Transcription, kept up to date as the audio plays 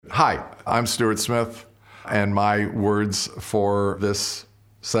Hi, I'm Stuart Smith, and my words for this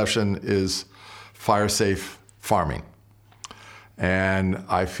session is fire-safe farming. And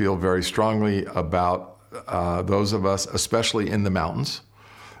I feel very strongly about those of us, especially in the mountains,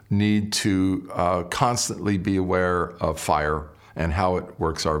 need to constantly be aware of fire and how it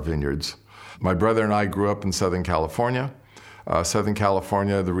works our vineyards. My brother and I grew up in Southern California. Southern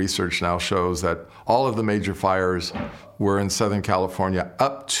California, the research now shows that all of the major fires were in Southern California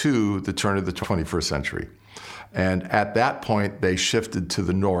up to the turn of the 21st century. And at that point, they shifted to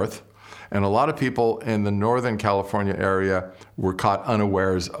the north. And a lot of people in the Northern California area were caught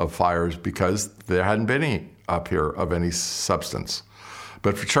unawares of fires because there hadn't been any up here of any substance.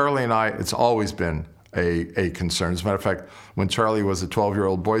 But for Charlie and I, it's always been a concern. As a matter of fact, when Charlie was a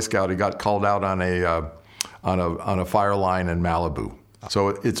 12-year-old Boy Scout, he got called out on a fire line in Malibu. So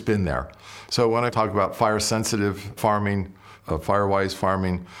it's been there. So when I talk about fire-sensitive farming, fire-wise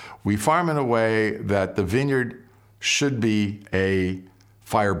farming, we farm in a way that the vineyard should be a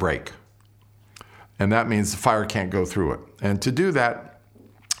fire break. And that means the fire can't go through it. And to do that,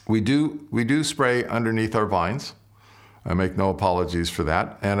 we do spray underneath our vines. I make no apologies for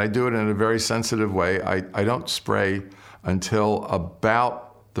that. And I do it in a very sensitive way. I don't spray until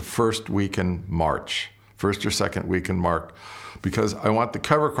about the first week in March. First or second week in March, because I want the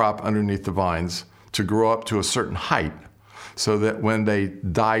cover crop underneath the vines to grow up to a certain height so that when they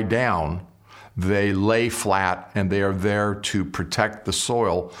die down, they lay flat and they are there to protect the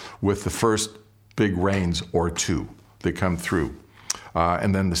soil with the first big rains or two that come through.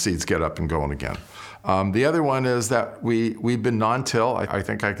 And then the seeds get up and going again. The other one is that we've been non-till. I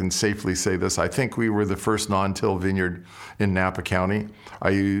think I can safely say this. I think we were the first non-till vineyard in Napa County.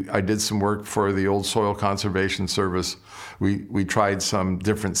 I did some work for the old Soil Conservation Service. We tried some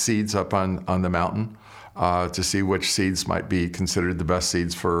different seeds up on the mountain to see which seeds might be considered the best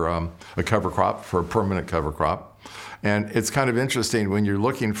seeds for a cover crop, for a permanent cover crop. And it's kind of interesting when you're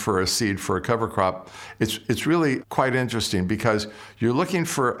looking for a seed for a cover crop. It's really quite interesting because you're looking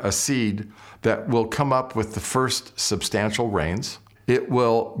for a seed that will come up with the first substantial rains. It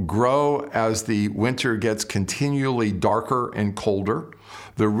will grow as the winter gets continually darker and colder.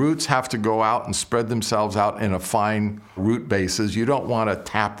 The roots have to go out and spread themselves out in a fine root basis. You don't want a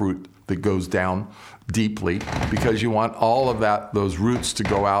taproot that goes down deeply because you want all of those roots to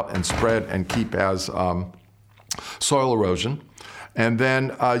go out and spread and keep as soil erosion. And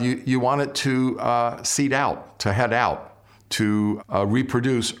then you want it to seed out, to head out, to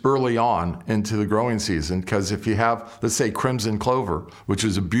reproduce early on into the growing season. Because if you have, let's say, crimson clover, which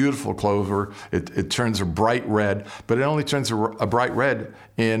is a beautiful clover, it turns a bright red, but it only turns a bright red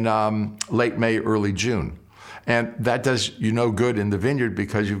in late May, early June. And that does you no good in the vineyard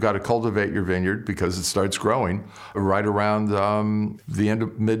because you've got to cultivate your vineyard because it starts growing right around the end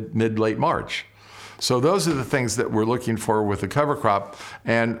of mid-late March. So those are the things that we're looking for with a cover crop.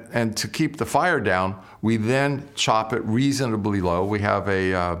 And to keep the fire down, we then chop it reasonably low. We have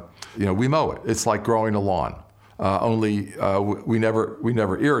we mow it. It's like growing a lawn. Only we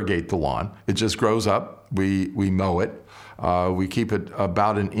never irrigate the lawn. It just grows up. We mow it. We keep it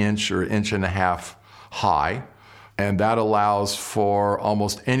about an inch or inch and a half high. And that allows for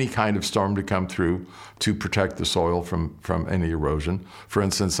almost any kind of storm to come through to protect the soil from any erosion. For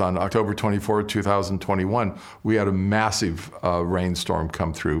instance, on October 24, 2021, we had a massive rainstorm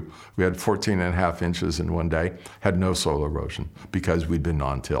come through. We had 14 and a half inches in one day, had no soil erosion because we'd been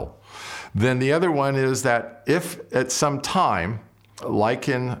non-till. Then the other one is that if at some time, like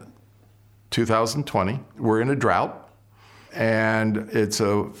in 2020, we're in a drought, and it's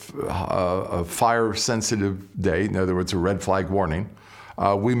a fire-sensitive day, in other words, a red flag warning,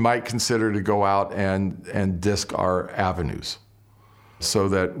 we might consider to go out and disc our avenues so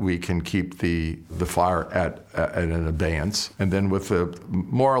that we can keep the fire at an abeyance. And then with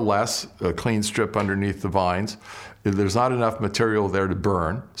more or less a clean strip underneath the vines, if there's not enough material there to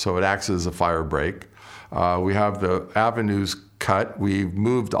burn, so it acts as a fire break. We have the avenues cut. We've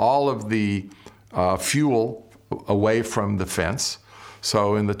moved all of the fuel away from the fence.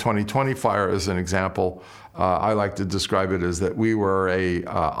 So in the 2020 fire, as an example, I like to describe it as that we were a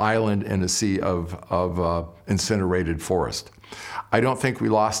island in a sea of incinerated forest. I don't think we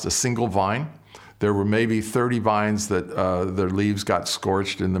lost a single vine. There were maybe 30 vines that their leaves got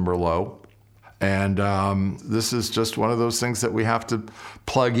scorched in the Merlot. And this is just one of those things that we have to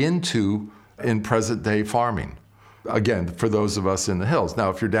plug into in present day farming. Again, for those of us in the hills. Now,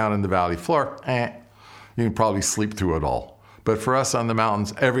 if you're down in the valley floor, you can probably sleep through it all. But for us on the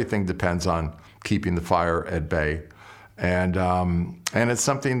mountains, everything depends on keeping the fire at bay. And it's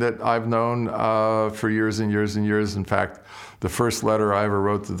something that I've known for years and years and years. In fact, The first letter I ever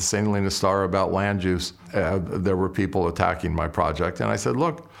wrote to the St. Helena Star about land use, there were people attacking my project. And I said,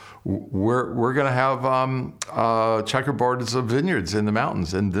 look, we're going to have checkerboards of vineyards in the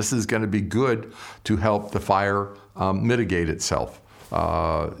mountains, and this is going to be good to help the fire mitigate itself,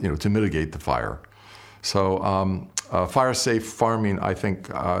 to mitigate the fire. So fire-safe farming, I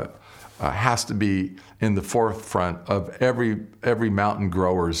think, has to be in the forefront of every mountain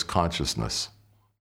grower's consciousness.